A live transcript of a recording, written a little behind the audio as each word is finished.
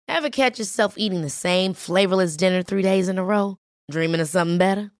Ever catch yourself eating the same flavorless dinner 3 days in a row? Dreaming of something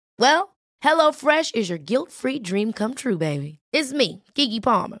better? Well, HelloFresh is your guilt-free dream come true, baby. It's me, Keke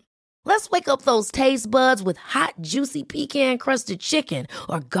Palmer. Let's wake up those taste buds with hot, juicy pecan-crusted chicken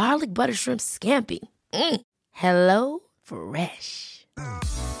or garlic butter shrimp scampi. Hello Fresh.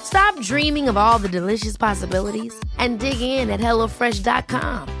 Stop dreaming of all the delicious possibilities and dig in at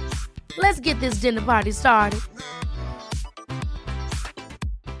HelloFresh.com. Let's get this dinner party started.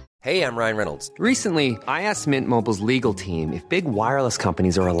 Hey, I'm Ryan Reynolds. Recently, I asked Mint Mobile's legal team if big wireless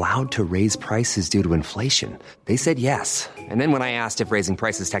companies are allowed to raise prices due to inflation. They said yes. And then when I asked if raising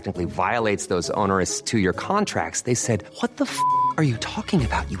prices technically violates those onerous two-year contracts, they said, "What the f*** are you talking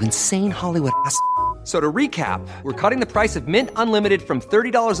about, you insane Hollywood ass?" So to recap, we're cutting the price of Mint Unlimited from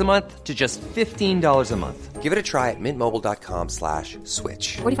 $30 a month to just $15 a month. Give it a try at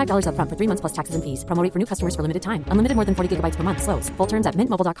mintmobile.com/switch. $45 up front for 3 months plus taxes and fees. Promo rate for new customers for limited time. Unlimited more than 40 gigabytes per month. Slows full terms at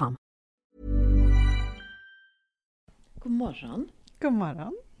mintmobile.com. God morgon. God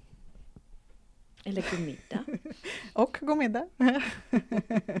morgon. Eller god middag. Och god middag.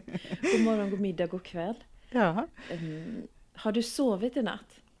 God morgon, god middag, god kväll. Ja. Har du sovit i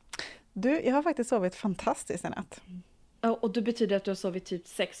natt? Du, jag har faktiskt sovit fantastiskt i natt. Och det betyder att du har sovit typ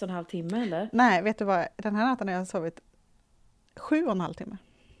 6,5 timmar, eller? Nej, vet du vad? Den här natten har jag sovit 7,5 timmar.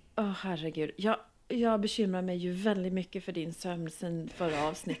 Herregud. Jag bekymrar mig ju väldigt mycket för din sömn sen förra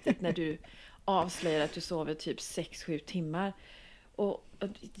avsnittet när du avslöjar att du sover typ 6-7 timmar. Och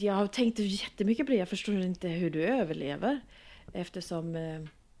jag har tänkt jättemycket på det. Jag förstår inte hur du överlever. Eftersom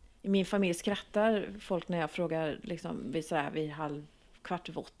i min familj skrattar folk när jag frågar liksom, vid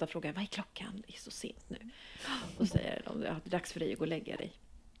 7:15 frågar jag, vad är klockan? Det är så sent nu. Och säger de, det är dags för dig att gå och lägga dig.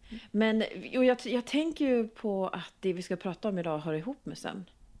 Men jag tänker ju på att det vi ska prata om idag hör ihop med sömn.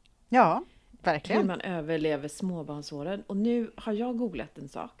 Ja, verkligen. Hur man överlever småbarnsåren. Och nu har jag googlat en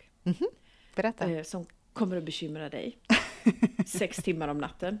sak. Berätta. Som kommer att bekymra dig. 6 timmar om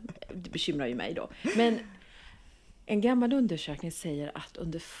natten. Det bekymrar ju mig då. Men en gammal undersökning säger att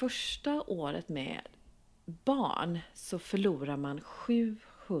under första året med barn så förlorar man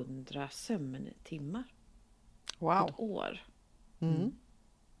 700 sömntimmar. Wow. Ett år.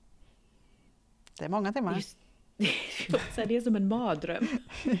 Det är många timmar. Det är som en mardröm.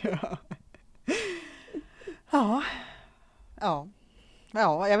 Ja,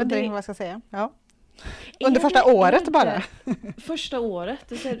 jag vet inte vad jag ska säga. Ja. Under första året bara. Första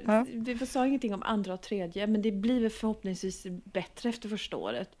året. Vi sa ingenting om andra och tredje. Men det blir väl förhoppningsvis bättre efter första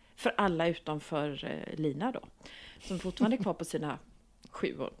året. För alla utom för Lina då. Som fortfarande är kvar på sina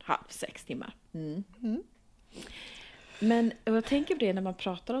 7,5-6 timmar. Men jag tänker på det när man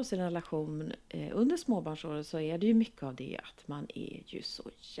pratar om sin relation under småbarnsåret, så är det ju mycket av det att man är ju så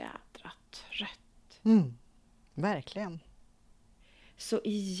jädra trött. Verkligen. Så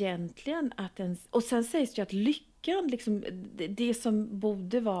egentligen att och sen sägs det ju att lyckan, liksom, det som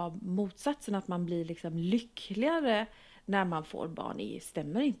borde vara motsatsen, att man blir liksom lyckligare när man får barn,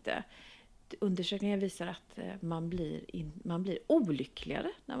 stämmer inte. Undersökningar visar att man blir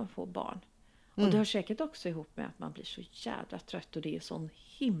olyckligare när man får barn. Och det hör säkert också ihop med att man blir så jädra trött och det är en sån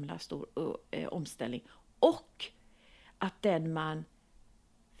himla stor omställning. Och att den man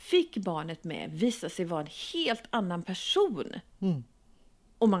fick barnet med visar sig vara en helt annan person.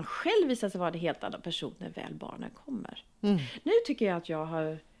 Och man själv visar sig vara en helt annan person när väl barnen kommer. Nu tycker jag att jag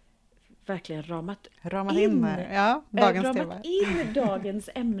har verkligen ramat in dagens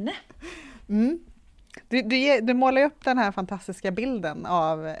ämne. Du målar upp den här fantastiska bilden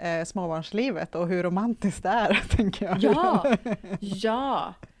av småbarnslivet och hur romantiskt det är, tänker jag. Ja.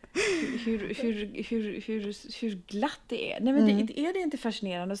 Hur glatt det är. Nej, men är det inte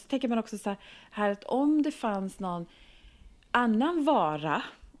fascinerande? Och så tänker man också så här att om det fanns någon annan vara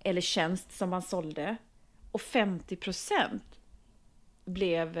eller tjänst som man sålde och 50%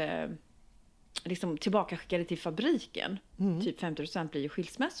 blev liksom tillbakaskickade till fabriken, typ 50% blir ju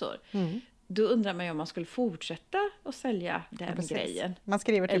skilsmässor. Då undrar man ju om man skulle fortsätta att sälja den grejen. Man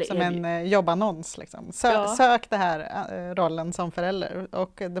skriver typ som en jobbannons. Liksom. Sök det här rollen som förälder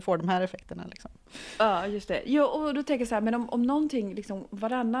och det får de här effekterna. Liksom. Ja, just det. Jo, och då tänker jag så här, men om någonting liksom,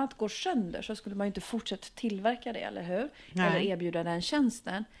 varannat går sönder så skulle man ju inte fortsätta tillverka det, eller hur? Nej. Eller erbjuda den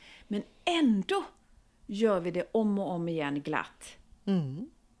tjänsten. Men ändå gör vi det om och om igen glatt.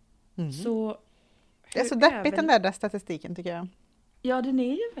 Så det är så deppigt den där statistiken, tycker jag. Ja, den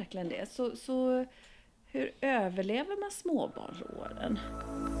är ju verkligen det. Så hur överlever man småbarnsåren?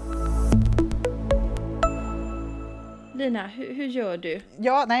 Lina, hur gör du?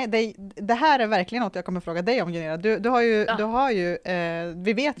 Ja, nej, det här är verkligen något jag kommer fråga dig om, Gunilla. Du har ju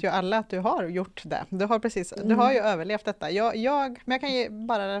vi vet ju alla att du har gjort det. Du har ju överlevt detta. Men jag kan ju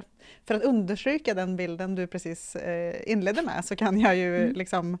bara, för att understryka den bilden du precis inledde med, så kan jag ju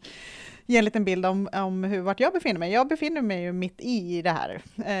liksom ge en liten bild om vart jag befinner mig. Jag befinner mig ju mitt i det här.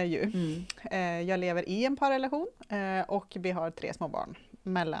 Jag lever i en parrelation och vi har 3 små barn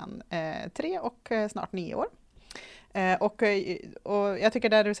mellan 3 och snart 9 år. Och jag tycker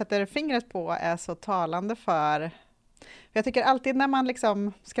det du sätter fingret på är så talande för jag tycker alltid när man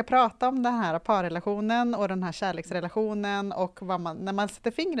liksom ska prata om den här parrelationen och den här kärleksrelationen och när man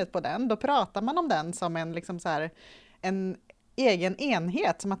sätter fingret på den, då pratar man om den som en liksom så här, en egen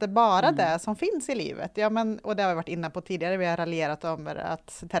enhet, som att det är bara det som finns i livet. Ja, och det har vi varit inne på tidigare, vi har raljerat om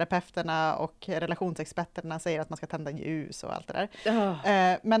att terapeuterna och relationsexperterna säger att man ska tända ljus och allt det där.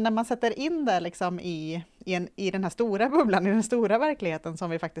 Men när man sätter in det liksom i den här stora bubblan, i den stora verkligheten som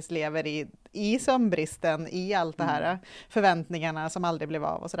vi faktiskt lever i sömnbristen, i allt det här, förväntningarna som aldrig blev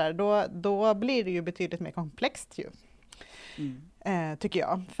av och sådär, då blir det ju betydligt mer komplext ju. Tycker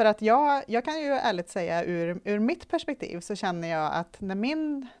jag. För att jag kan ju ärligt säga ur mitt perspektiv så känner jag att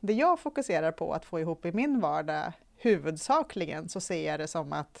det jag fokuserar på att få ihop i min vardag huvudsakligen, så ser jag det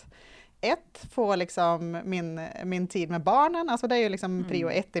som att få liksom min tid med barnen, alltså det är ju liksom prio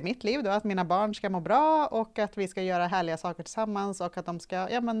 1 i mitt liv då, att mina barn ska må bra och att vi ska göra härliga saker tillsammans och att de ska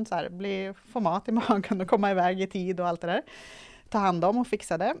få mat i magen och komma iväg i tid och allt det där. Ta hand om och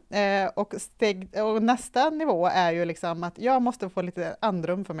fixa det. Och nästa nivå är ju liksom att jag måste få lite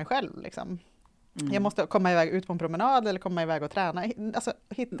andrum för mig själv. Liksom. Jag måste komma iväg ut på en promenad eller komma iväg och träna. Alltså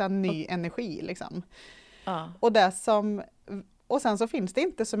hitta ny energi. Liksom. Och sen så finns det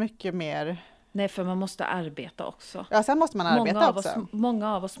inte så mycket mer. Nej, för man måste arbeta också. Ja, sen måste man arbeta också.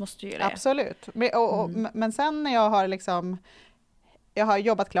 Många av oss måste ju det. Absolut. Men sen när jag har liksom... Jag har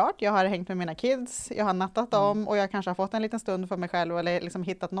jobbat klart, jag har hängt med mina kids, jag har nattat dem och jag kanske har fått en liten stund för mig själv eller liksom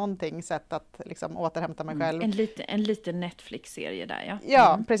hittat någonting sätt att liksom återhämta mig själv. En liten Netflix-serie där, ja.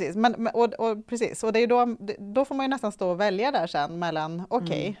 Ja, precis. Precis. Och det är då får man ju nästan stå och välja där sen mellan,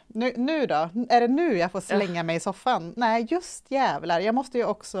 nu då? Är det nu jag får slänga mig i soffan? Nej, just jävlar. Jag måste ju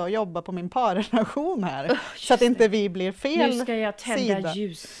också jobba på min parrelation här. Så att inte vi blir fel sida. Nu ska jag tända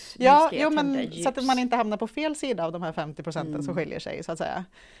ljus. Så att man inte hamnar på fel sida av de här 50% som skiljer sig. Så att säga.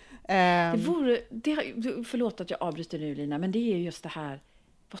 Förlåt att jag avbryter nu, Lina, men det är just det här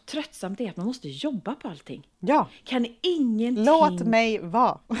vad tröttsamt det är att man måste jobba på allting. Ja. Kan ingenting... Låt mig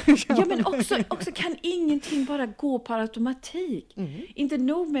vara. Ja, men också kan ingenting bara gå på automatik. Inte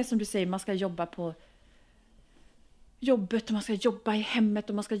nog med, som du säger, man ska jobba på jobbet och man ska jobba i hemmet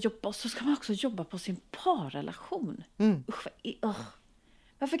och man ska jobba, och så ska man också jobba på sin parrelation.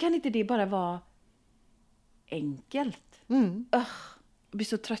 Varför kan inte det bara vara enkelt? Jag blir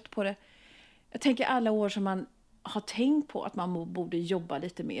så trött på det. Jag tänker alla år som man har tänkt på att man borde jobba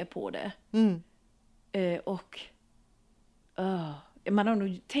lite mer på det. Man har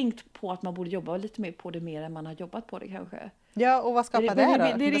nog tänkt på att man borde jobba lite mer på det mer än man har jobbat på det kanske. Ja, och vad skapar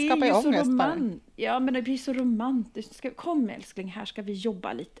det då? Det skapar ju ångest bara. Ja, men det blir så romantiskt. Kom älskling, här ska vi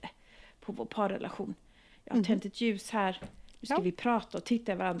jobba lite på vår parrelation. Jag har tänt ett ljus här. Nu ska vi prata och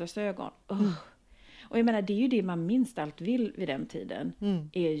titta i varandras ögon. Och jag menar, det är ju det man minst allt vill vid den tiden.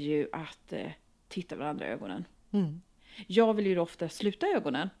 Är ju att titta varandra i ögonen. Jag vill ju ofta sluta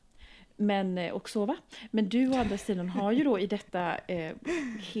ögonen och sova. Men du å andra sidan har ju då i detta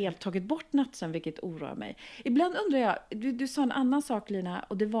helt tagit bort nattsömn, vilket oroar mig. Ibland undrar jag, du sa en annan sak, Lina,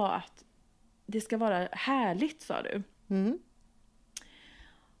 och det var att det ska vara härligt, sa du.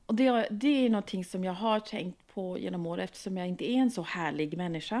 Och det är någonting som jag har tänkt på genom året, eftersom jag inte är en så härlig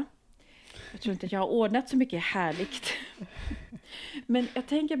människa. Jag tror inte att jag har ordnat så mycket härligt. Men jag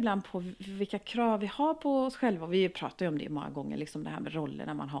tänker ibland på vilka krav vi har på oss själva. Vi pratar ju om det många gånger, liksom det här med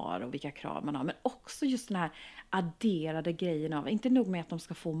rollerna man har och vilka krav man har. Men också just den här adderade grejen av, inte nog med att de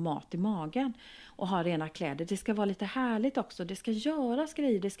ska få mat i magen och ha rena kläder. Det ska vara lite härligt också. Det ska göras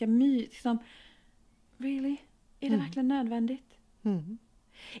grejer, det ska liksom... Really? Är det verkligen nödvändigt?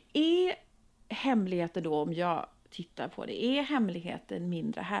 Är hemligheter då, om jag tittar på det, är hemligheten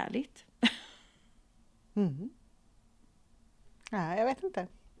mindre härligt? Nej, jag vet inte.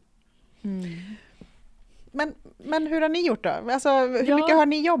 Men hur har ni gjort då? Alltså, hur mycket har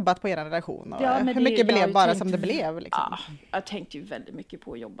ni jobbat på er relation? Och hur mycket blev bara som det blev? Liksom? Ja, jag tänkte ju väldigt mycket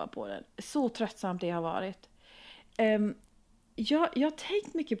på att jobba på den. Så tröttsamt det har varit. Jag har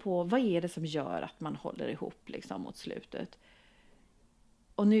tänkt mycket på vad är det som gör att man håller ihop liksom, mot slutet.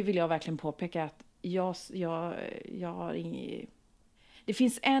 Och nu vill jag verkligen påpeka att jag har inget... Det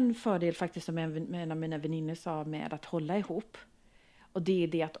finns en fördel faktiskt som en av mina väninnor sa med att hålla ihop. Och det är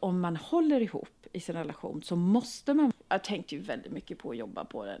det att om man håller ihop i sin relation så måste man... Jag tänkte ju väldigt mycket på att jobba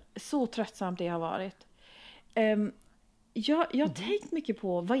på den. Så tröttsamt det har varit. Jag har tänkt mycket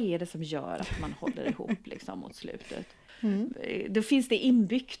på vad är det som gör att man håller ihop liksom mot slutet. Då finns det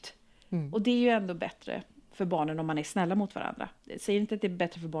inbyggt. Och det är ju ändå bättre för barnen om man är snälla mot varandra. Jag säger inte att det är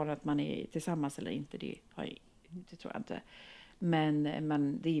bättre för barnen att man är tillsammans eller inte. Det tror jag inte.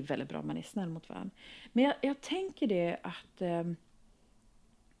 Men det är väldigt bra om man är snäll mot varandra. Men jag tänker det att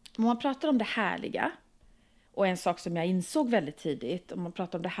om man pratar om det härliga, och en sak som jag insåg väldigt tidigt, om man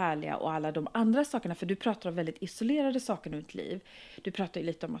pratar om det härliga och alla de andra sakerna, för du pratar om väldigt isolerade saker i ditt liv. Du pratar ju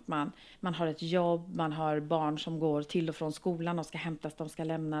lite om att man har ett jobb, man har barn som går till och från skolan, de ska hämtas, de ska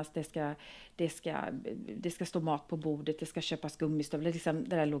lämnas, det ska stå mat på bordet, det ska köpas gummistövlar, liksom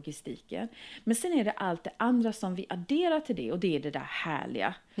den där logistiken. Men sen är det allt det andra som vi adderar till det, och det är det där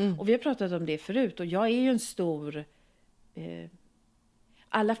härliga. Och vi har pratat om det förut, och jag är ju en stor...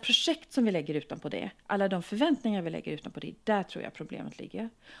 alla projekt som vi lägger utanpå det, alla de förväntningar vi lägger utanpå det, där tror jag problemet ligger.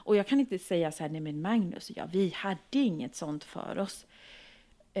 Och jag kan inte säga så här, nej men Magnus, vi hade inget sånt för oss.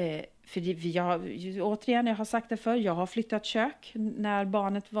 För återigen, jag har sagt det förr, jag har flyttat kök när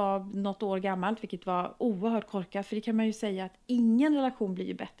barnet var något år gammalt, vilket var oerhört korkat. För det kan man ju säga att ingen relation blir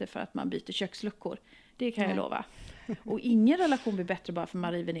ju bättre för att man byter köksluckor. Det kan jag lova. Och ingen relation blir bättre bara för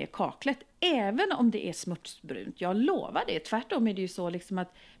man river ner kaklet. Även om det är smutsbrunt. Jag lovar det. Tvärtom är det ju så liksom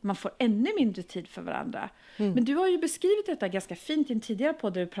att man får ännu mindre tid för varandra. Men du har ju beskrivit detta ganska fint i en tidigare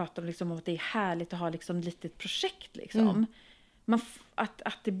podd där du pratade liksom om att det är härligt att ha liksom ett litet projekt. Liksom. Man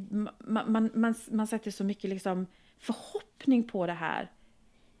sätter så mycket liksom förhoppning på det här.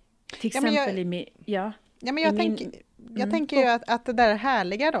 Till exempel jag tänker ju att det där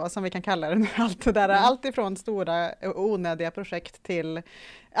härliga då, som vi kan kalla det, allt det där, allt ifrån stora onödiga projekt till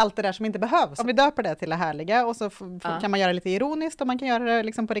allt det där som inte behövs. Om vi döper det till det härliga, och så kan man göra lite ironiskt och man kan göra det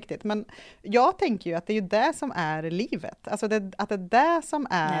liksom på riktigt. Men jag tänker ju att det är ju det som är livet. Alltså att det är det som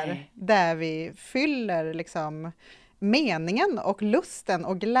är där vi fyller liksom meningen och lusten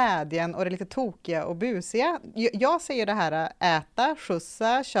och glädjen och det lite tokiga och busiga. Jag ser ju det här äta,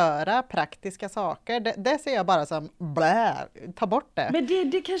 skjutsa, köra, praktiska saker. Det ser jag bara som blä, ta bort det. Men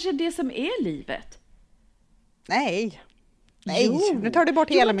det kanske är det som är livet. Nej, nu tar du bort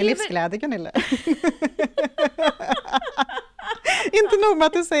hela min livsglädje, Gunilla. Inte nog med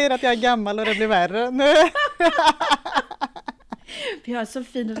att du säger att jag är gammal och det blir värre. Vi har en så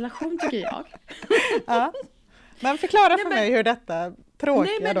fin relation, tycker jag. Ja. Men förklara för mig hur detta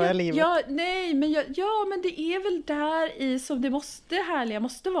tråkiga då är livet. Men det är väl där i som det härliga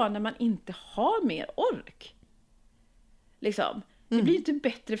måste vara när man inte har mer ork. Liksom. Det blir inte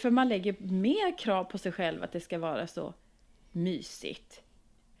bättre för man lägger mer krav på sig själv att det ska vara så mysigt.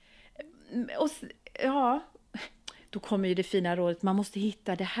 Och då kommer ju det fina rådet, man måste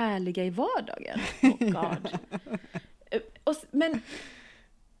hitta det härliga i vardagen. Oh God.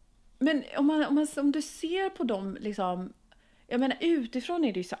 Men om du ser på dem liksom, jag menar utifrån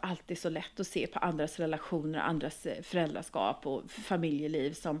är det ju så alltid så lätt att se på andras relationer, andras föräldraskap och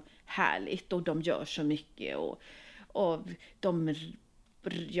familjeliv som härligt, och de gör så mycket och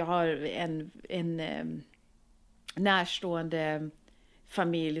jag har en närstående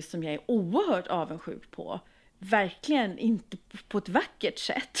familj som jag är oerhört avundsjuk på. Verkligen inte på ett vackert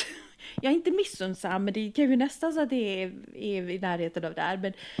sätt. Jag är inte missunnsam, men det kan ju nästan så att det är i närheten av där.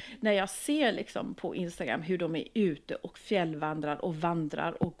 Men när jag ser liksom på Instagram hur de är ute och fjällvandrar och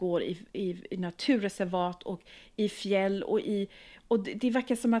vandrar och går i naturreservat och i fjäll och det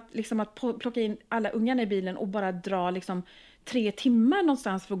verkar som att, liksom, att plocka in alla ungarna i bilen och bara dra liksom 3 timmar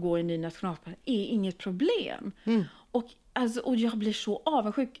någonstans för att gå i en ny nationalpark är inget problem. Och jag blir så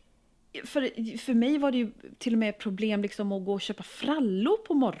avundsjuk. För mig var det ju till och med problem liksom att gå och köpa frallor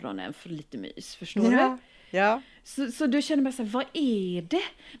på morgonen för lite mys, förstår du? Ja. Så du känner mig så här, vad är det?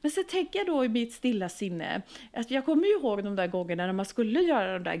 Men så tänker jag då i mitt stilla sinne, att jag kommer ju ihåg de där gångerna när man skulle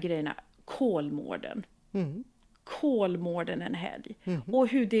göra de där grejerna, Kolmården. Kolmården en helg. Och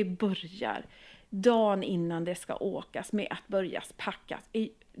hur det börjar dagen innan det ska åkas med att börja packas.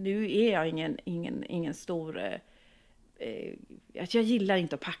 Nu är jag ingen stor... Jag gillar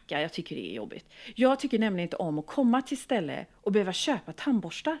inte att packa, jag tycker det är jobbigt. Jag tycker nämligen inte om att komma till ställe och behöva köpa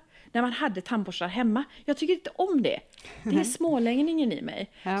tandborstar när man hade tandborstar hemma. Jag tycker inte om det. Det är smålängningen i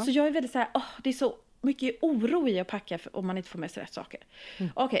mig. Så jag är väldigt så här, det är så mycket oro i att packa om man inte får med sig rätt saker.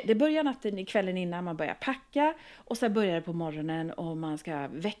 Okej, det börjar natten, kvällen innan man börjar packa. Och sen börjar det på morgonen och man ska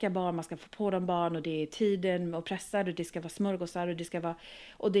väcka barn, man ska få på dem barn. Och det är tiden och pressad och det ska vara smörgåsar och det ska vara...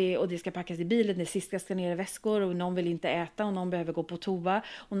 Och det ska packas i bilen, det sista ska ner i väskor och någon vill inte äta och någon behöver gå på toa.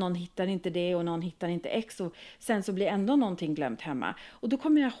 Och någon hittar inte det och någon hittar inte X. Och sen så blir ändå någonting glömt hemma. Och då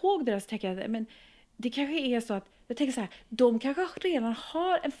kommer jag ihåg det och tänker men det kanske är så att, jag tänker så här, de kanske redan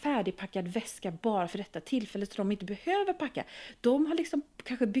har en färdigpackad väska bara för detta tillfälle så de inte behöver packa. De har liksom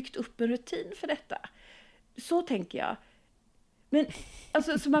kanske byggt upp en rutin för detta. Så tänker jag. Men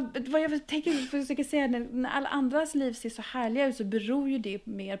alltså, vad jag försöker säga, när alla andras liv ser så härliga ut så beror ju det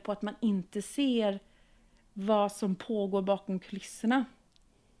mer på att man inte ser vad som pågår bakom kulisserna.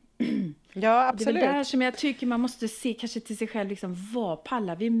 Ja, absolut. Det är väl där som jag tycker man måste se kanske till sig själv, liksom, vad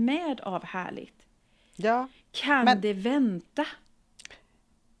pallar vi med av härligt? Ja, Kan det vänta?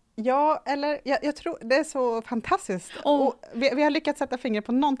 Ja, eller jag tror det är så fantastiskt. Och vi har lyckats sätta fingret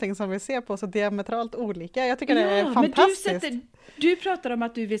på någonting som vi ser på så diametralt olika. Jag tycker det är fantastiskt. Men du pratar om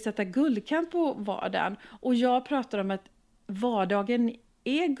att du vill sätta guldkant på vardagen. Och jag pratar om att vardagen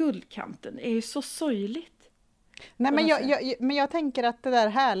är guldkanten. Det är ju så sorgligt. Nej, men jag tänker att det där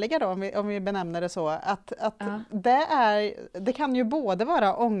härliga då, om vi benämner det så, att det kan ju både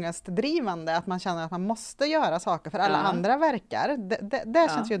vara ångestdrivande, att man känner att man måste göra saker för alla andra verkar. Det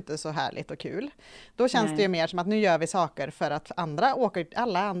känns ju inte så härligt och kul. Då känns det ju mer som att nu gör vi saker för att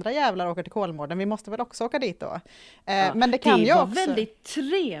alla andra jävlar åker till Kolmården. Vi måste väl också åka dit då. Men det kan ju också... väldigt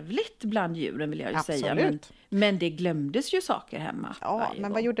trevligt bland djuren vill jag ju säga. Men det glömdes ju saker hemma. Ja,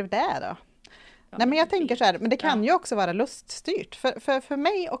 men vad gjorde det då? Nej, men jag tänker så här, men det kan ju också vara luststyrt. För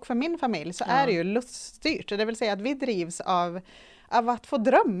mig och för min familj så är det ju luststyrt. Det vill säga att vi drivs av att få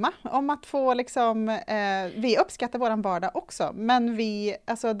drömma, om att få liksom, vi uppskattar våran vardag också. Men vi,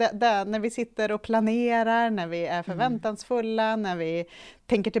 alltså när vi sitter och planerar, när vi är förväntansfulla, när vi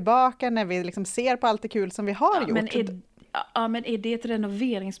tänker tillbaka, när vi liksom ser på allt det kul som vi har gjort. Men är det ett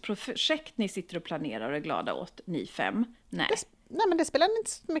renoveringsprojekt ni sitter och planerar och är glada åt, ni 5? Nej. Nej, men det spelar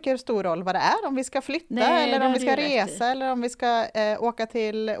inte så mycket stor roll vad det är. Om vi ska flytta eller om vi ska resa eller om vi ska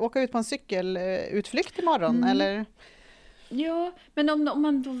åka ut på en cykelutflykt imorgon. Eller... Ja, men om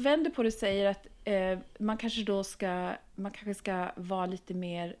man då vänder på det och säger att man kanske ska vara lite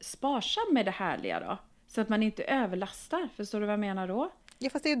mer sparsam med det härliga då. Så att man inte överlastar. Förstår du vad jag menar då? Ja,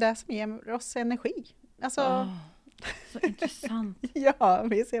 fast det är ju det som ger oss energi. Alltså... Så intressant. Ja,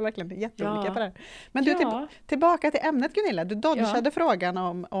 vi ser verkligen jätteolika på det här. Men du, tillbaka till ämnet Gunilla. Du dodgade frågan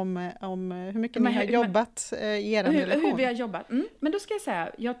om hur mycket ni har jobbat i er relation. Hur vi har jobbat. Men då ska jag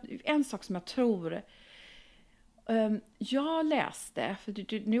säga, en sak som jag tror... jag läste,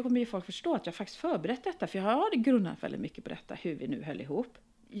 för nu kommer ju folk förstå att jag faktiskt förberett detta. För jag har grunnat väldigt mycket på detta, hur vi nu höll ihop.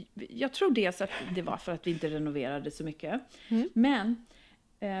 Jag tror dels att det var för att vi inte renoverade så mycket. Men...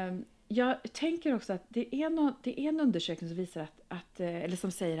 jag tänker också att det är en undersökning som visar att eller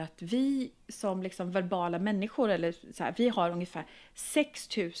som säger att vi som liksom verbala människor eller så här, vi har ungefär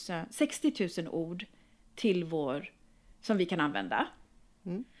 60 000 ord till som vi kan använda.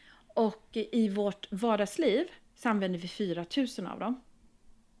 Och i vårt vardagsliv så använder vi 4 000 av dem.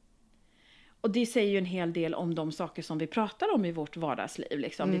 Och det säger ju en hel del om de saker som vi pratar om i vårt vardagsliv.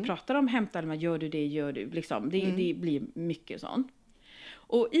 Liksom. Vi pratar om hämta, gör du det, gör du. Liksom. Det blir mycket sånt.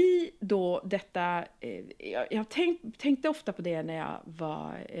 Och i då detta, jag tänkte ofta på det när jag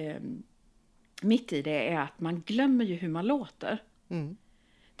var mitt i det, är att man glömmer ju hur man låter.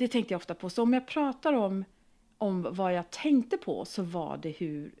 Det tänkte jag ofta på. Så om jag pratar om vad jag tänkte på så var det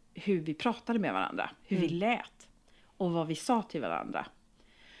hur vi pratade med varandra. Hur vi lät och vad vi sa till varandra.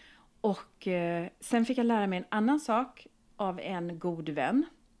 Och sen fick jag lära mig en annan sak av en god vän.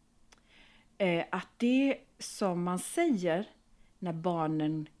 Att det som man säger... när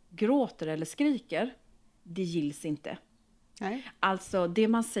barnen gråter eller skriker, det gills inte. Nej. Alltså det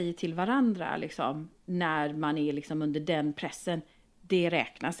man säger till varandra liksom, när man är liksom under den pressen, det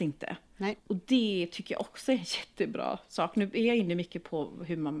räknas inte. Nej. Och det tycker jag också är en jättebra sak. Nu är jag inne mycket på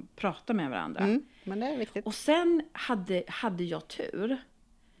hur man pratar med varandra. Men det är viktigt. Och sen hade jag tur.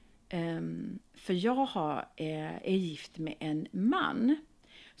 För jag är gift med en man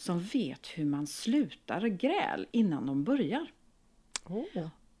som vet hur man slutar gräl innan de börjar.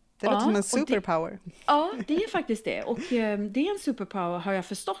 Det låter som en superpower. Det är faktiskt det. Och det är en superpower har jag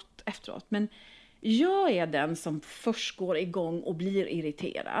förstått efteråt. Men jag är den som först går igång och blir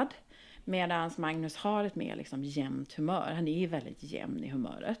irriterad. Medan Magnus har ett mer liksom jämnt humör. Han är väldigt jämn i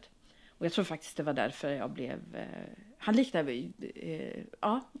humöret. Och jag tror faktiskt det var därför jag blev... han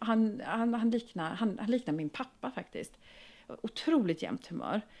liknar min pappa faktiskt. Otroligt jämnt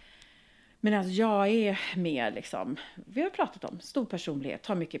humör. Men alltså jag är mer liksom, vi har pratat om, stor personlighet,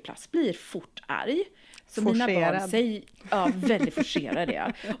 tar mycket plats, blir fort arg. Så forcerad. Mina barn säger, ja, väldigt forcerad är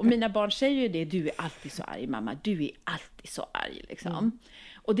jag. Och mina barn säger ju det, du är alltid så arg mamma, du är alltid så arg liksom.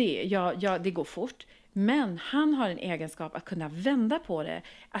 Och det går fort. Men han har en egenskap att kunna vända på det,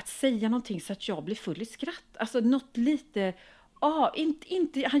 att säga någonting så att jag blir full i skratt. Alltså något lite,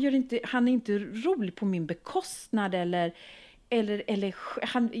 han är inte rolig på min bekostnad eller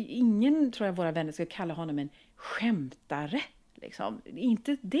ingen tror jag våra vänner ska kalla honom en skämtare. Liksom.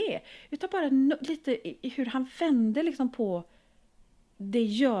 Inte det, utan bara lite hur han vänder liksom på det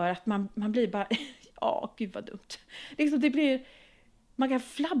gör att man blir bara, ja gud vad dumt. Liksom det blir, man kan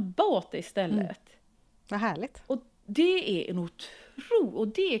flabba åt det istället. Vad härligt. Och det är en och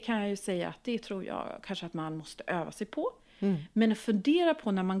det kan jag ju säga att det tror jag kanske att man måste öva sig på. Men att fundera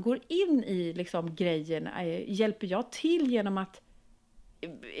på när man går in i liksom grejen, hjälper jag till genom att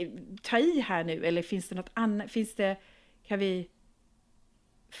ta i här nu, eller finns det något annat, kan vi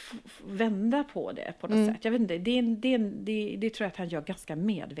vända på det på något sätt? Jag vet inte, det tror jag att han gör ganska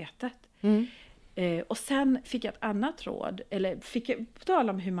medvetet. Och sen fick jag ett annat råd, eller fick jag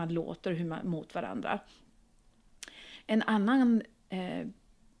tala om hur man låter och hur man mot varandra. En annan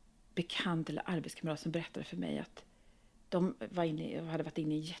bekant eller arbetskamrat som berättade för mig att de hade varit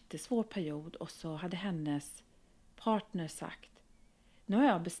inne i en jättesvår period, och så hade hennes partner sagt, nu har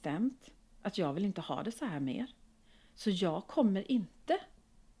jag bestämt att jag vill inte ha det så här mer. Så jag kommer inte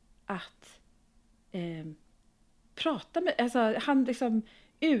att prata med, alltså han liksom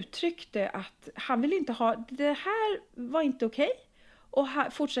uttryckte att han vill inte ha, det här var inte okej. Och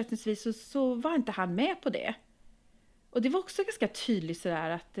fortsättningsvis så var inte han med på det. Och det var också ganska tydligt sådär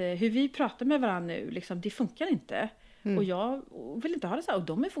att hur vi pratar med varandra nu, liksom, det funkar inte. Och jag vill inte ha det så här, och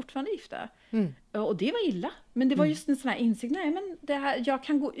de är fortfarande gifta. Och det var illa. Men det var just en sån här insikt, nej men det här, jag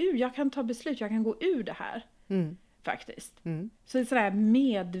kan gå ur, jag kan ta beslut, jag kan gå ur det här. Faktiskt. Så det är sådär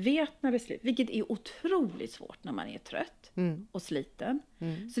medvetna beslut, vilket är otroligt svårt när man är trött och sliten.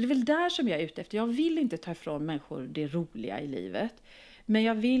 Så det är väl där som jag är ute efter. Jag vill inte ta ifrån människor det roliga i livet. Men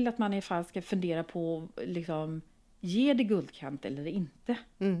jag vill att man i alla fall ska fundera på, liksom, ge det guldkant eller inte.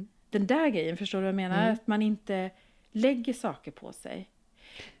 Den där grejen, förstår du vad jag menar? Att man inte lägger saker på sig.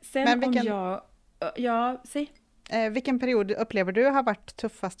 Sen säg. Vilken period upplever du har varit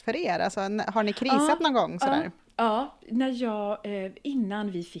tuffast för er? Alltså, har ni krisat någon gång sådär? Ja, när jag,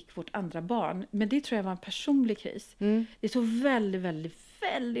 innan vi fick vårt andra barn. Men det tror jag var en personlig kris. Det tog väldigt, väldigt,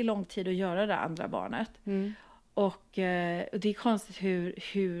 väldigt lång tid att göra det andra barnet. Och det är konstigt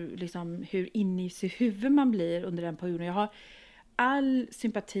hur inne i sitt huvud man blir under den perioden. Jag har all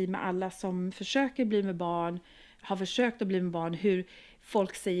sympati med alla som försöker bli med barn, har försökt att bli med barn, hur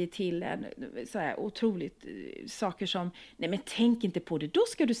folk säger till en så här otroligt saker som, nej men tänk inte på det, då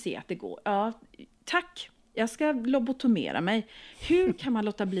ska du se att det går. Ja, tack, jag ska lobotomera mig. Hur kan man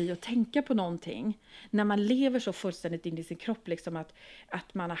låta bli att tänka på någonting när man lever så fullständigt in i sin kropp, liksom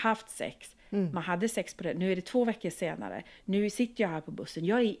att man har haft sex. Man hade sex på det, nu är det 2 veckor senare, nu sitter jag här på bussen,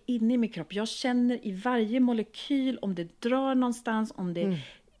 jag är inne i min kropp, jag känner i varje molekyl om det drar någonstans, om det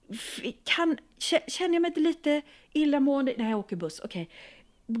känner jag mig inte lite illamående när jag åker buss, okej.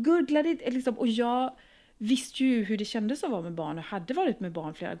 Gurglade liksom, och jag visste ju hur det kändes att vara med barn och hade varit med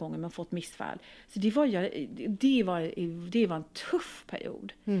barn flera gånger men fått missfall. Så det var en tuff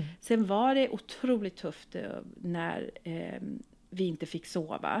period. Sen var det otroligt tufft när vi inte fick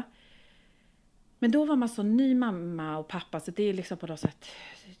sova. Men då var man så ny mamma och pappa, så det är liksom på något sätt,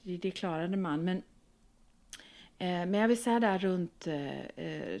 det klarade man. Men jag vill säga där runt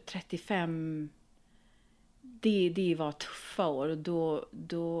 35, det var tuffa år.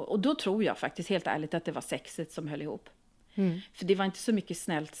 Och då tror jag faktiskt helt ärligt att det var sexet som höll ihop. För det var inte så mycket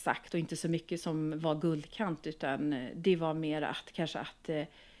snällt sagt och inte så mycket som var guldkant, utan det var mer att kanske att,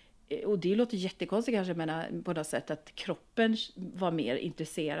 och det låter jättekonstigt kanske, men på något sätt att kroppen var mer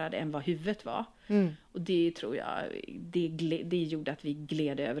intresserad än vad huvudet var. Och det tror jag, det gjorde att vi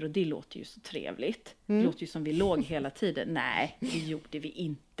gled över, och det låter ju så trevligt. Det låter ju som vi låg hela tiden. Nej, det gjorde vi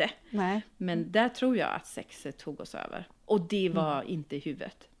inte. Nej. Men där tror jag att sexet tog oss över. Och det var inte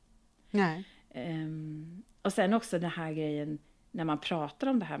huvudet. Nej. Och sen också den här grejen, när man pratar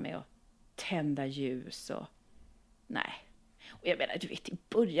om det här med att tända ljus och nej. Och jag menar, du vet, i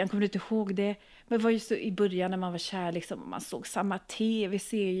början, kommer du inte ihåg det? Men det var ju så i början när man var kär, liksom, och man såg samma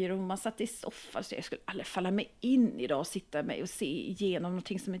tv-serier och man satt i soffan, så jag skulle aldrig falla mig in idag och sitta med och se igenom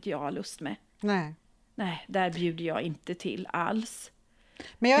någonting som inte jag har lust med. Nej. Nej, där bjuder jag inte till alls.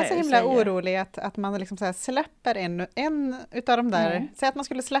 Men jag är så himla orolig att man liksom så här släpper en utav de där, säg att man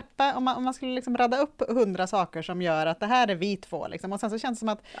skulle släppa, om man skulle liksom radda upp 100 saker som gör att det här är vi två liksom, och sen så känns det som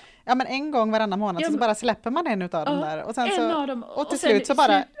att men en gång varannan månad så bara släpper man en utav dem där och sen så, och till slut så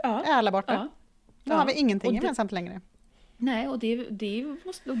bara är alla borta. Nu har vi ingenting gemensamt längre. Nej, och det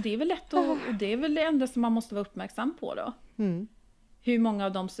är väl lätt och det är väl det enda som man måste vara uppmärksam på då. Hur många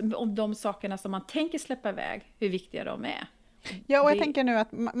av de sakerna som man tänker släppa iväg, hur viktiga de är. Ja, och jag tänker nu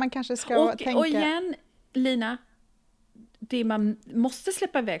att man kanske ska tänka... Och igen, Lina, det man måste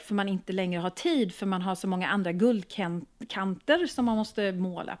släppa iväg för man inte längre har tid, för man har så många andra guldkanter som man måste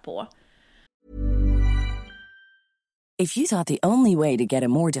måla på. If you thought the only way to get a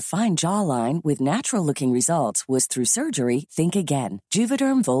more defined jawline with natural-looking results was through surgery, think again.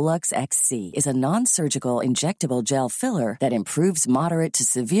 Juvederm Volux XC is a non-surgical injectable gel filler that improves moderate to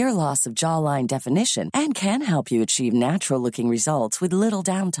severe loss of jawline definition and can help you achieve natural-looking results with little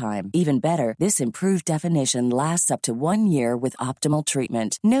downtime. Even better, this improved definition lasts up to 1 year with optimal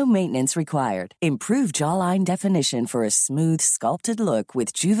treatment. No maintenance required. Improve jawline definition for a smooth, sculpted look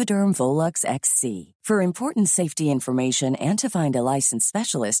with Juvederm Volux XC. For important safety information and to find a licensed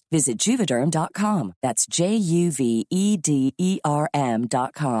specialist, visit Juvederm.com. That's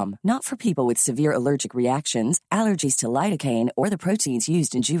Juvederm.com. Not for people with severe allergic reactions, allergies to lidocaine, or the proteins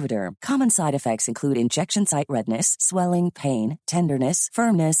used in Juvederm. Common side effects include injection site redness, swelling, pain, tenderness,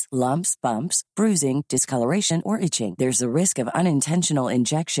 firmness, lumps, bumps, bruising, discoloration, or itching. There's a risk of unintentional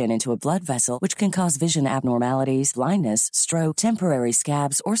injection into a blood vessel, which can cause vision abnormalities, blindness, stroke, temporary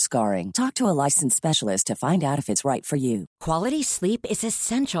scabs, or scarring. Talk to a licensed specialist to find out if it's right for you. Quality sleep is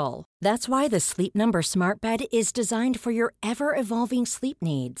essential. That's why the Sleep Number Smart Bed is designed for your ever-evolving sleep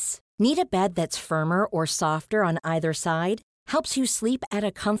needs. Need a bed that's firmer or softer on either side? Helps you sleep at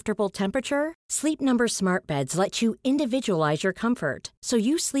a comfortable temperature? Sleep Number Smart Beds let you individualize your comfort, so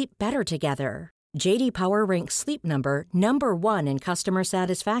you sleep better together. JD Power ranks Sleep Number #1 in customer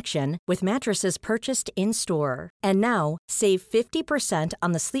satisfaction with mattresses purchased in-store. And now, save 50%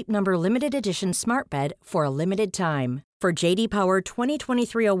 on the Sleep Number Limited Edition Smart Bed for a limited time. For JD Power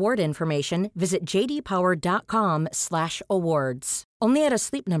 2023 award information, visit jdpower.com/awards. Only at a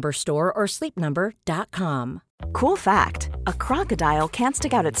Sleep Number store or sleepnumber.com. Cool fact, a crocodile can't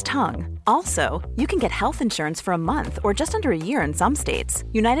stick out its tongue. Also, you can get health insurance for a month or just under a year in some states.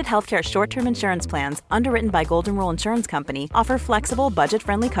 United Healthcare short-term insurance plans, underwritten by Golden Rule Insurance Company, offer flexible,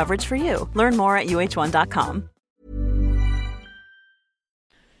 budget-friendly coverage for you. Learn more at uh1.com.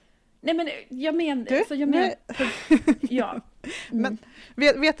 Nej, men jag menar... ja. Men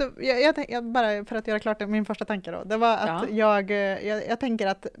vet du, jag bara för att göra klart min första tanke då, det var att jag tänker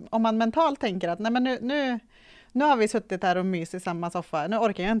att om man mentalt tänker att nej, men nu har vi suttit här och mys i samma soffa, nu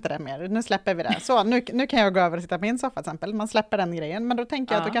orkar jag inte det mer, nu släpper vi det. Så nu kan jag gå över och sitta på min soffa till exempel, man släpper den grejen, men då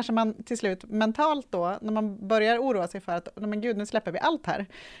tänker jag att då kanske man till slut mentalt då, när man börjar oroa sig för att men gud, nu släpper vi allt här,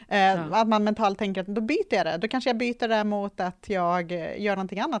 att man mentalt tänker att då byter jag det, då kanske jag byter det mot att jag gör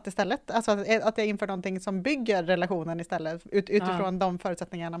någonting annat istället, alltså att jag inför någonting som bygger relationen istället utifrån de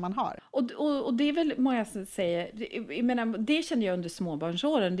förutsättningarna man har. Och det är väl många som säger, jag menar, det kände jag under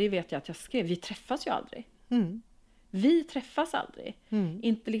småbarnsåren, det vet jag att jag skrev, vi träffas ju aldrig. Vi träffas aldrig.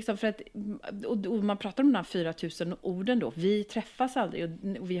 Inte liksom för att, och man pratar om de här 4000 orden då. Vi träffas aldrig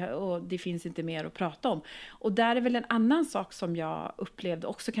och det finns inte mer att prata om. Och där är väl en annan sak som jag upplevde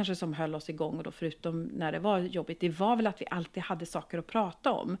också kanske som höll oss igång då, förutom när det var jobbigt. Det var väl att vi alltid hade saker att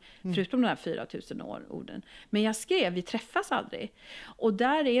prata om. Förutom de här 4000 orden. Men jag skrev, vi träffas aldrig. Och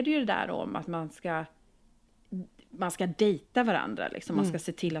där är det ju det där om att man ska dejta varandra, liksom. Man ska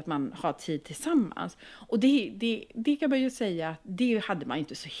se till att man har tid tillsammans. Och det kan man ju säga att det hade man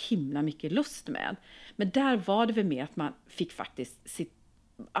inte så himla mycket lust med. Men där var det väl med att man fick faktiskt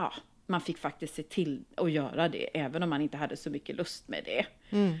se till att göra det, även om man inte hade så mycket lust med det.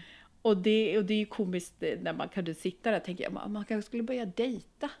 Och det är ju komiskt när man kunde sitta där och tänka att man kanske skulle börja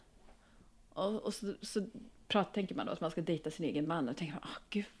dejta. Och så tänker man då att man ska dejta sin egen man och tänker man,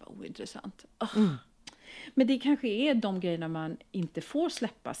 gud vad ointressant. Men det kanske är de grejerna man inte får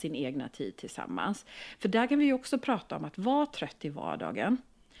släppa sin egna tid tillsammans. För där kan vi ju också prata om att vara trött i vardagen.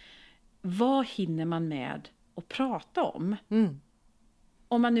 Vad hinner man med att prata om?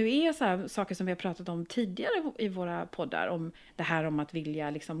 Om man nu är så här saker som vi har pratat om tidigare i våra poddar. Om det här om att vilja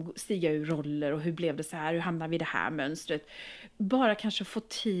liksom stiga ur roller och hur blev det så här? Hur hamnar vi i det här mönstret? Bara kanske få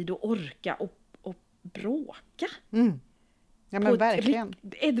tid och orka och bråka. Ja, men verkligen.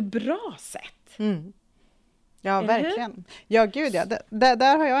 Ett bra sätt. Ja, verkligen. Ja, gud ja.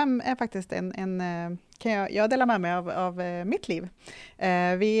 Där har jag faktiskt kan jag dela med mig av mitt liv.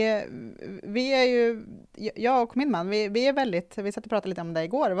 Vi är ju, jag och min man, vi är väldigt, vi satt och pratade lite om det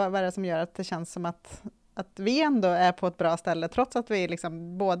igår, vad är det som gör att det känns som att vi ändå är på ett bra ställe, trots att vi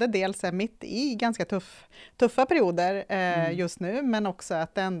liksom både dels är mitt i ganska tuffa perioder just nu, men också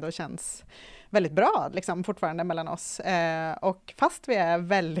att det ändå känns väldigt bra liksom, fortfarande mellan oss. Och fast vi är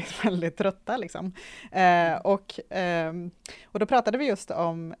väldigt, väldigt trötta. Liksom. Och då pratade vi just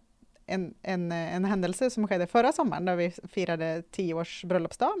om en händelse som skedde förra sommaren, där vi firade 10 års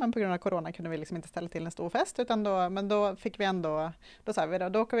bröllopsdag, men på grund av corona kunde vi liksom inte ställa till en stor fest, utan då fick vi ändå, då sa vi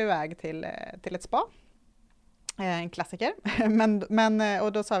då åker vi iväg till ett spa. En klassiker,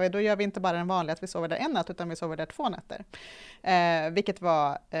 och då sa vi, då gör vi inte bara den vanliga att vi sover där en natt, utan vi sover där 2 nätter. Vilket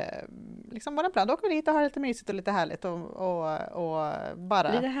var liksom vår plan. Då åker vi dit och har lite mysigt och lite härligt och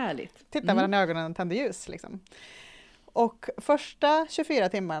bara lite härligt. Titta varandra i ögonen och tända ljus. Liksom. Och första 24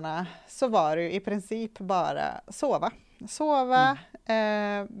 timmarna så var det ju i princip bara sova.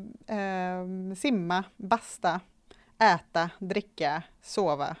 Simma, basta, äta, dricka,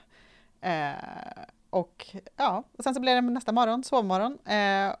 sova. Och sen så blev det nästa morgon, sovmorgon.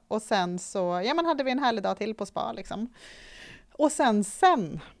 Och sen så, hade vi en härlig dag till på spa liksom. Och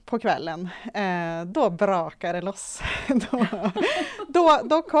sen på kvällen, då brakade det loss.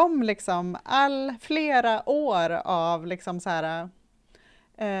 då kom liksom flera år av liksom så här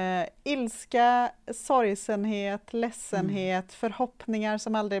ilska, sorgsenhet, ledsenhet, förhoppningar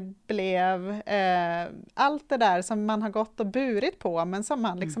som aldrig blev. Allt det där som man har gått och burit på, men som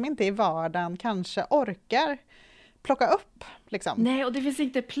man liksom inte i vardagen kanske orkar plocka upp. Liksom. Nej, och det finns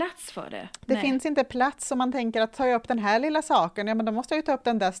inte plats för det. Det finns inte plats, om man tänker att ta upp den här lilla saken, men då måste jag ju ta upp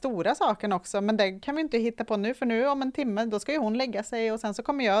den där stora saken också, men det kan vi inte hitta på nu, för nu om en timme, då ska ju hon lägga sig och sen så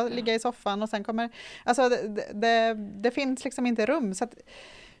kommer jag ligga i soffan och sen kommer, alltså det finns liksom inte rum, så att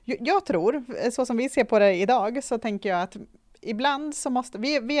jag tror, så som vi ser på det idag, så tänker jag att ibland så måste,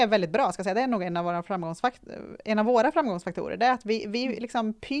 vi är väldigt bra, ska jag säga, det är nog en av våra framgångsfaktorer, det är att vi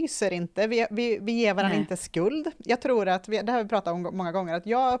liksom pyser inte, vi ger varandra inte skuld. Jag tror att, det har vi pratat om många gånger, att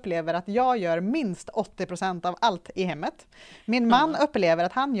jag upplever att jag gör minst 80% av allt i hemmet. Min man upplever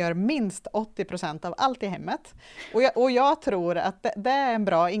att han gör minst 80% av allt i hemmet. Och jag tror att det är en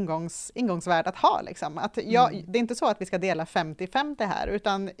bra ingångsvärd att ha. Liksom. Att det är inte så att vi ska dela 50-50 här,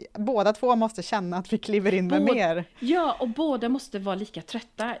 utan båda två måste känna att vi kliver in med mer. Ja, och båda måste vara lika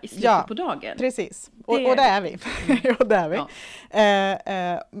trötta i slutet på dagen. Precis. Och det är vi. Och det är vi. Ja.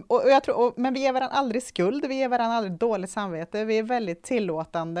 Och jag tror, men vi ger varandra aldrig skuld, vi ger varandra aldrig dåligt samvete, vi är väldigt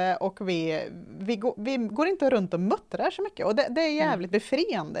tillåtande och vi går inte runt och muttrar så mycket. Och det är jävligt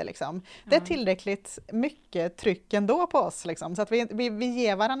befriande. Liksom. Det är tillräckligt mycket tryck ändå på oss. Liksom, så att vi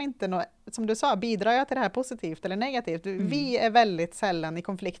ger varandra inte något, som du sa, bidrar jag till det här positivt eller negativt? Vi är väldigt sällan i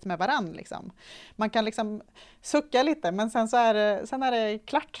konflikt med varandra. Liksom. Man kan liksom sucka lite, men sen är det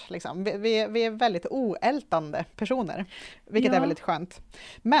klart. Liksom. Vi är väldigt oältande personer, vilket är väldigt skönt.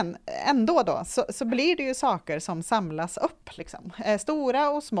 Men ändå då, så blir det ju saker som samlas upp. Liksom. Stora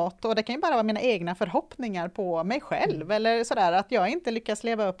och smått, och det kan ju bara vara mina egna förhoppningar på mig själv, eller sådär, att jag inte lyckas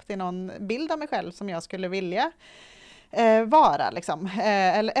leva upp till någon bild av mig själv som jag skulle vilja vara. Liksom.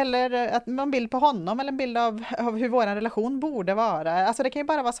 Eller att en bild på honom, eller en bild av hur vår relation borde vara. Alltså det kan ju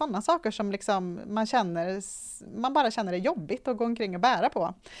bara vara sådana saker som liksom man bara känner det jobbigt att gå omkring och bära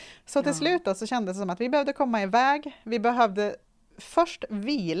på. Så till slut då, så kändes det som att vi behövde komma iväg. Vi behövde först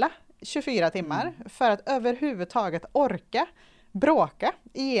vila 24 timmar för att överhuvudtaget orka bråka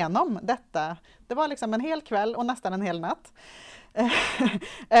igenom detta. Det var liksom en hel kväll och nästan en hel natt.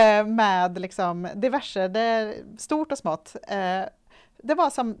 Med liksom diverse, stort och smått. Det var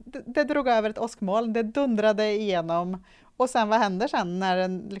som, det drog över ett åskmoln, det dundrade igenom, och sen vad händer sen när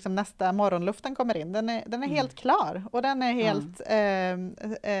liksom nästa morgonluften kommer in? Den är helt klar, och den är helt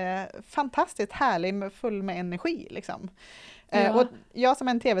fantastiskt härlig, full med energi liksom. Och jag som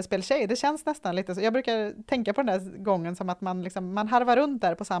en tv-speltjej, det känns nästan lite så. Jag brukar tänka på den där gången som att man harvar runt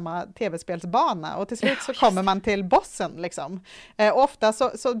där på samma tv-spelsbana, och till slut så kommer man till bossen liksom. Och ofta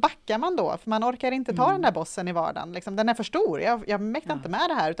så backar man då, för man orkar inte ta den där bossen i vardagen liksom. Den är för stor, jag mäktar inte med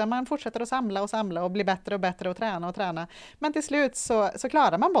det här, utan man fortsätter att samla och bli bättre och bättre och träna. Men till slut så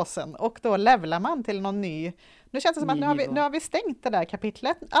klarar man bossen, och då levlar man till någon ny. Nu känns det som att nu har vi stängt det där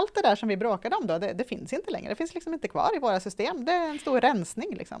kapitlet. Allt det där som vi bråkade om då, det finns inte längre. Det finns liksom inte kvar i våra system. Det är en stor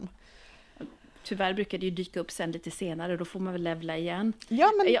rensning liksom. Tyvärr brukar det ju dyka upp sen lite senare, då får man väl levla igen.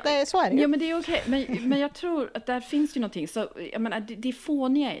 Ja, men så är det ju. Ja, men det är okej. Men jag tror att där finns ju någonting. Så, jag menar, det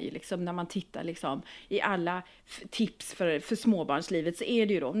fåniga är ju liksom, när man tittar liksom, i alla tips för småbarnslivet, så är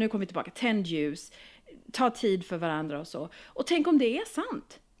det ju då, nu kommer vi tillbaka, tänd ljus, ta tid för varandra och så. Och tänk om det är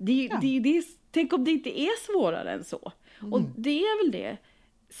sant. Det är tänk om det inte är svårare än så. Och det är väl det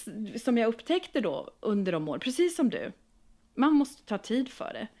som jag upptäckte då under de år, precis som du. Man måste ta tid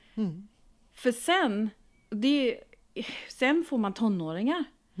för det. För sen får man tonåringar.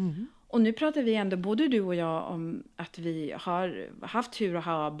 Och nu pratar vi ändå, både du och jag, om att vi har haft tur att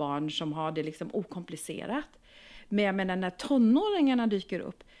ha barn som har det liksom okomplicerat. Men jag menar, när tonåringarna dyker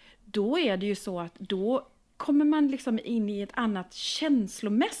upp, då är det ju så att då kommer man liksom in i ett annat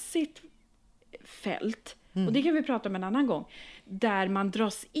känslomässigt fält. Och det kan vi prata om en annan gång. Där man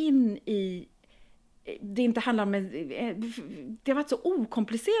dras in i, det inte handlar om, det har varit så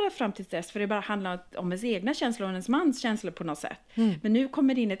okomplicerat fram till dess, för det bara handlar om ens egna känslor och ens mans känslor på något sätt. Men nu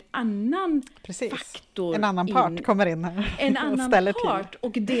kommer det in ett annan faktor. En annan part kommer in här. En annan part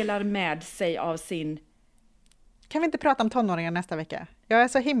och delar med sig av sin... Kan vi inte prata om tonåringar nästa vecka? Jag är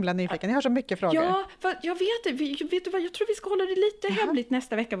så himla nyfiken. Jag har så mycket frågor. Ja, för jag vet det. Vet du vad? Jag tror vi ska hålla det lite hemligt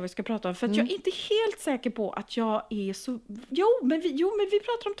nästa vecka vad vi ska prata om. För att jag är inte helt säker på att jag är så... Jo, men vi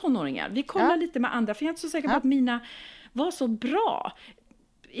pratar om tonåringar. Vi kollar lite med andra. För jag är inte så säker på att mina var så bra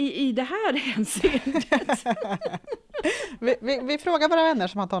i det här hänseendet. vi frågar våra vänner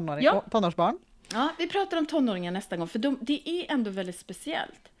som har tonårsbarn. Ja, vi pratar om tonåringar nästa gång. För det är ändå väldigt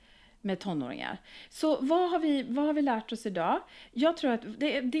speciellt med tonåringar. Så vad har vi lärt oss idag? Jag tror att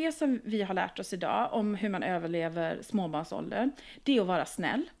det som vi har lärt oss idag om hur man överlever småbarnsåldern, det är att vara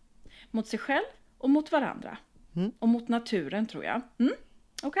snäll mot sig själv och mot varandra. Och mot naturen, tror jag.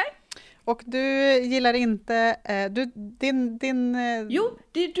 Okej? Och du gillar inte... Jo,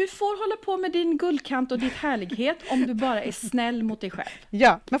 du får hålla på med din guldkant och ditt härlighet om du bara är snäll mot dig själv.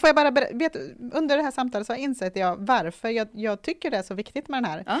 Ja, men får jag bara under det här samtalet så har jag insett varför jag tycker det är så viktigt med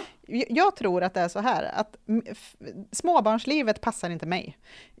den här. Ja. Jag tror att det är så här, att småbarnslivet passar inte mig.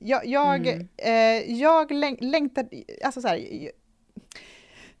 Jag längtar... Alltså så här...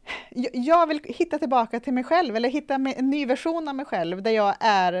 Jag vill hitta tillbaka till mig själv, eller hitta en ny version av mig själv där jag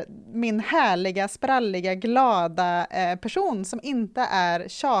är min härliga, spralliga, glada person som inte är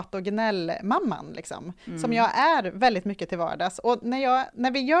tjat- och gnällmamman liksom. Som jag är väldigt mycket till vardags. Och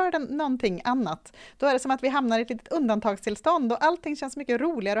när vi gör någonting annat, då är det som att vi hamnar i ett litet undantagstillstånd och allting känns mycket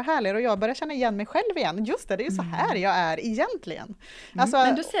roligare och härligare och jag börjar känna igen mig själv igen. Just det är ju så här jag är egentligen. Alltså,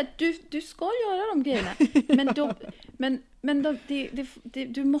 men du säger du ska göra de grejerna. Men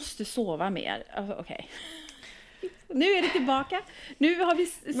du måste sova mer. Okej. Nu är det tillbaka. Nu har vi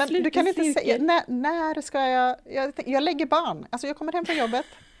slutat. Men du kan inte säga, när ska jag lägger barn. Alltså jag kommer hem från jobbet.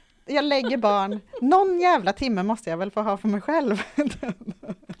 Jag lägger barn. Någon jävla timme måste jag väl få ha för mig själv.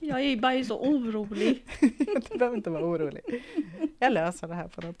 Jag är bara så orolig. Du behöver inte vara orolig. Jag löser det här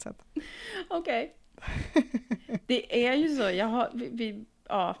på något sätt. Okej. Det är ju så.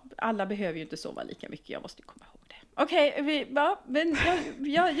 Alla behöver ju inte sova lika mycket. Jag måste komma ihåg det. Okej, men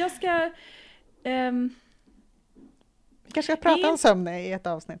jag ska... Vi kanske ska prata om sömn i ett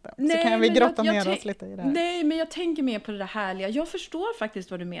avsnitt då. Så kan vi grotta ner oss lite i det här. Nej, men jag tänker mer på det härliga. Jag förstår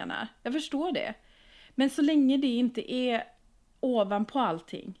faktiskt vad du menar. Jag förstår det. Men så länge det inte är ovanpå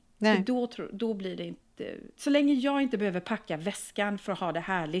allting. Då blir det inte... Så länge jag inte behöver packa väskan för att ha det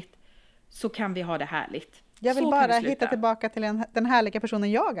härligt, så kan vi ha det härligt. Jag vill bara hitta tillbaka till den härliga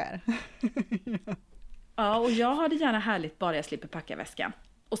personen jag är. Ja, och jag har det gärna härligt bara jag slipper packa väskan.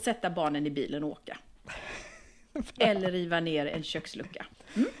 Och sätta barnen i bilen och åka. Eller riva ner en kökslucka.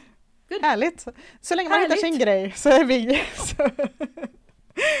 Härligt. Så länge man hittar sin grej så är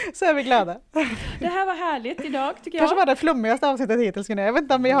vi glada. Det här var härligt idag tycker jag. Kanske var det flummigaste avsnittet hittills. Jag vet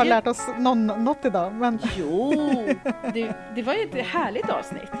inte om vi har lärt oss något idag. Men... Jo, det var ju ett härligt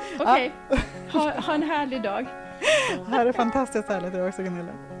avsnitt. Okej, ha en härlig dag. Det här är fantastiskt härligt idag också,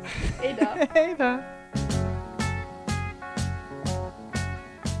 Gunilla. Hej då. Hej då.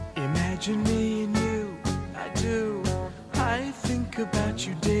 Imagine me and you, I do. I think about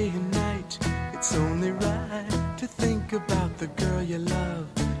you day and night. It's only right to think about the girl you love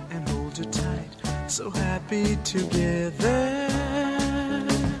and hold her tight. So happy together.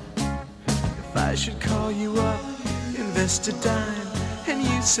 If I should call you up, invest a dime, and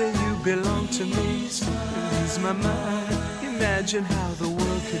you say you belong to me, ease my mind. Imagine how the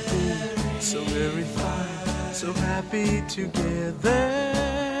world could be so very fine, so happy together.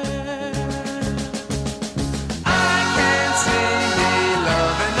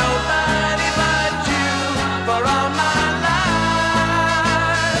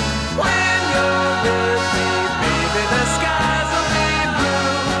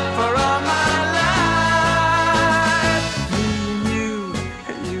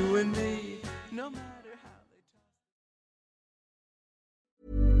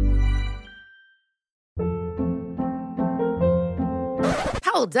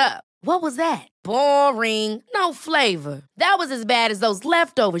 Hold up. What was that? Boring. No flavor. That was as bad as those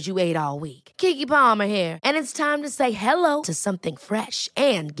leftovers you ate all week. Keke Palmer here, and it's time to say hello to something fresh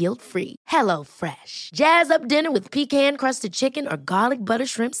and guilt-free. Hello Fresh. Jazz up dinner with pecan-crusted chicken or garlic butter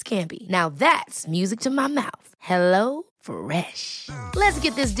shrimp scampi. Now that's music to my mouth. Hello Fresh. Let's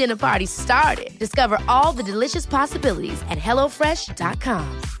get this dinner party started. Discover all the delicious possibilities at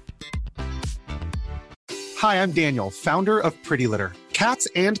hellofresh.com. Hi, I'm Daniel, founder of Pretty Litter. Cats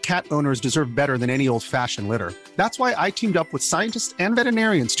and cat owners deserve better than any old-fashioned litter. That's why I teamed up with scientists and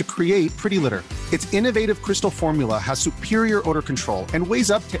veterinarians to create Pretty Litter. Its innovative crystal formula has superior odor control and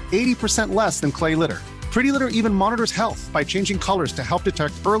weighs up to 80% less than clay litter. Pretty Litter even monitors health by changing colors to help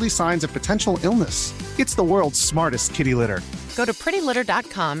detect early signs of potential illness. It's the world's smartest kitty litter. Go to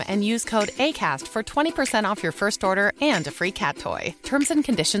prettylitter.com and use code ACAST for 20% off your first order and a free cat toy. Terms and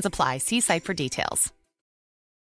conditions apply. See site for details.